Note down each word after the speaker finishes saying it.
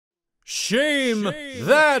Shame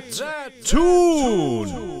that tune!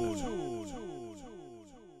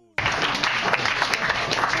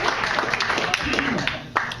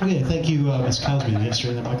 Okay, thank you, Ms. Cosby, the answer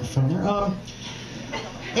in the microphone there.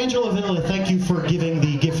 Angela Vela, thank you for giving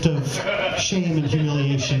the gift of shame and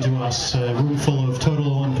humiliation to us, a room full of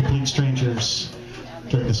total and complete strangers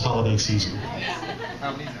during this holiday season.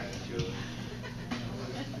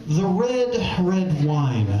 The red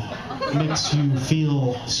wine makes you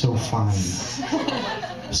feel so fine.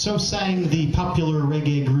 So sang the popular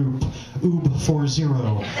reggae group Oob 40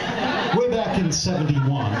 way back in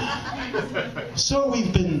 '71. So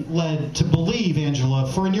we've been led to believe,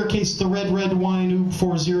 Angela, for in your case the red wine Oob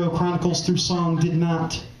 40 chronicles through song did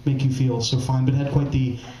not make you feel so fine, but had quite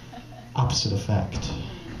the opposite effect.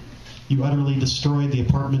 You utterly destroyed the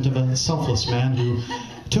apartment of a selfless man who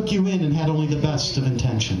took you in and had only the best of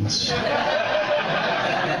intentions.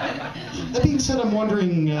 That being said, we're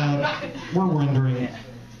wondering,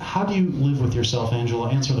 how do you live with yourself, Angela?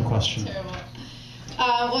 Answer the question. Terrible.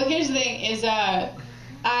 Well, here's the thing: is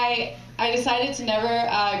I decided to never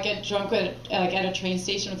get drunk at a train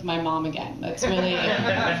station with my mom again. That's what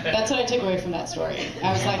I took away from that story.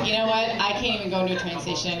 I was like, you know what? I can't even go into a train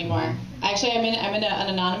station anymore. Actually, I'm in an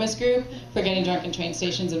anonymous group for getting drunk in train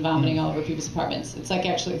stations and vomiting all over people's apartments. It's like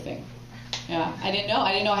actually a thing. Yeah, I didn't know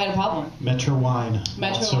I had a problem. Metro wine.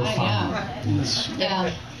 Metro so wine, fun. yeah. Yes.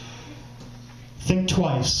 Yeah. Think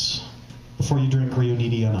twice before you drink Rio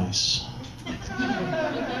Nidi on ice.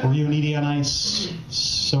 Rio Nidi on ice,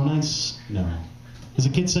 so nice? No. As the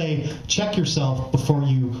kids say, check yourself before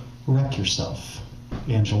you wreck yourself.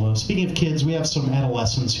 Angela, speaking of kids, we have some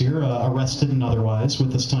adolescents here, arrested and otherwise,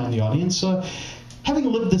 with us tonight in the audience.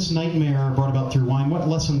 Having lived this nightmare brought about through wine, what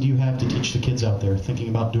lesson do you have to teach the kids out there thinking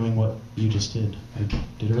about doing what you just did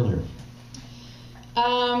earlier?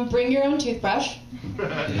 Bring your own toothbrush.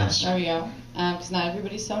 Yes. There we go. Because not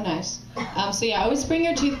everybody's so nice. So yeah, always bring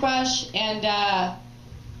your toothbrush and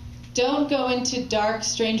don't go into dark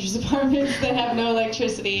strangers' apartments that have no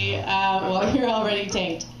electricity while you're already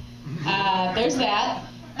tanked. There's that.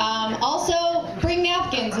 Also, bring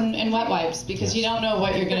napkins and wet wipes because you don't know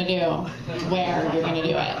what you're going to do, where you're going to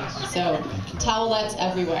do it. So, towelettes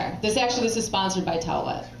everywhere. This is sponsored by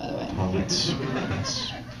Towelette, by the way.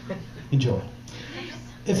 Yes. Enjoy.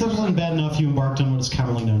 If that wasn't bad enough, you embarked on what is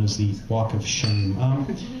commonly known as the walk of shame.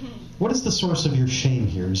 What is the source of your shame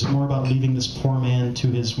here? Is it more about leaving this poor man to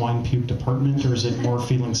his wine-puked apartment, or is it more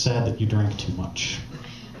feeling sad that you drank too much?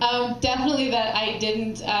 Definitely that I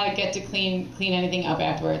didn't get to clean anything up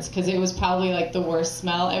afterwards, because it was probably like the worst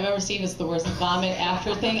smell I've ever seen. It's the worst vomit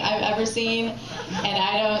after thing I've ever seen, and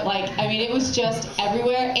it was just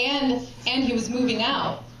everywhere, and he was moving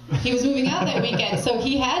out. He was moving out that weekend, so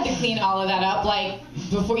he had to clean all of that up,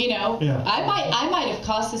 before, Yeah. I might have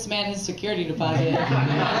cost this man his security deposit.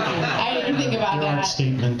 I didn't think about that.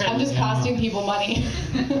 Statement. I'm just costing people money.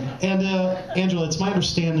 And, Angela, it's my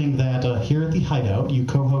understanding that here at the Hideout, you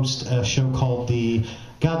co-host a show called the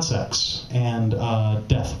God Sex and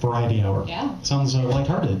Death Variety Hour. Yeah. Sounds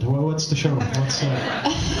lighthearted. What's the show?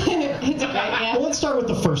 It's great, yeah. Well, let's start with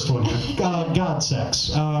the first one here. God Sex.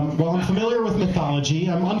 While I'm familiar with mythology,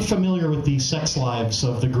 I'm unfamiliar with the sex lives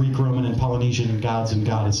of the Greek, Roman, and Polynesian gods and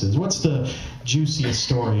goddesses. What's the juiciest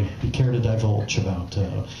story you care to divulge about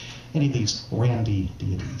any of these randy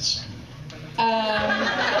deities? Wait,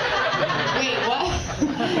 what?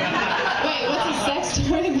 Wait, what's a sex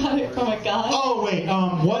story about it from a god? Oh, wait,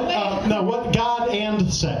 what God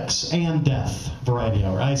and sex and death variety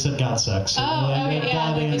hour. I said God Sex. Okay, yeah.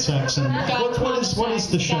 God and sex. And what is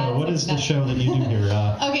the show? What is the show that you do here?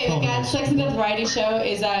 Okay, the God Sex and Death variety show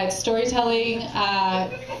is storytelling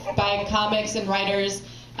by comics and writers.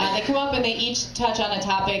 They come up and they each touch on a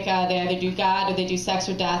topic. They either do God or they do sex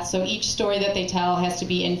or death. So each story that they tell has to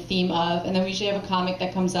be in theme of. And then we usually have a comic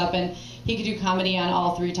that comes up and he could do comedy on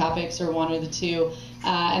all three topics or one or the two.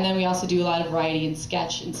 And then we also do a lot of variety and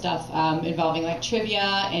sketch and stuff involving trivia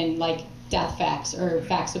and death facts or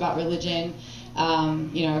facts about religion.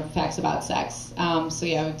 Facts about sex. So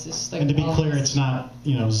yeah, it's just And to be clear, it's not,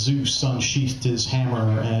 Zeus unsheathed his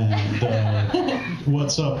hammer and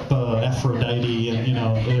what's up, Aphrodite,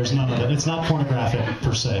 and, there's none of that. It's not pornographic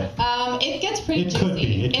per se. It gets pretty juicy. It could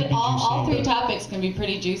be. It could be juicy. All three topics can be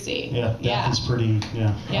pretty juicy. Yeah, death is pretty,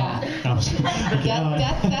 yeah. Yeah.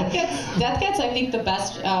 Death gets, I think, the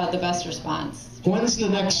best response. When's the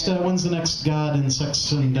next God and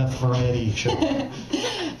Sex and Death variety show?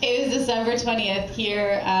 It is December 20th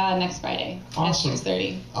here next Friday awesome. at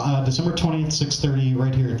 6:30. December 20th, 6:30,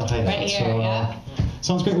 right here at the Hideout. Right here, yeah.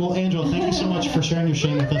 Sounds great. Well, Angela, thank you so much for sharing your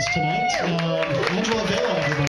shame with us tonight. Angela Vela, everybody.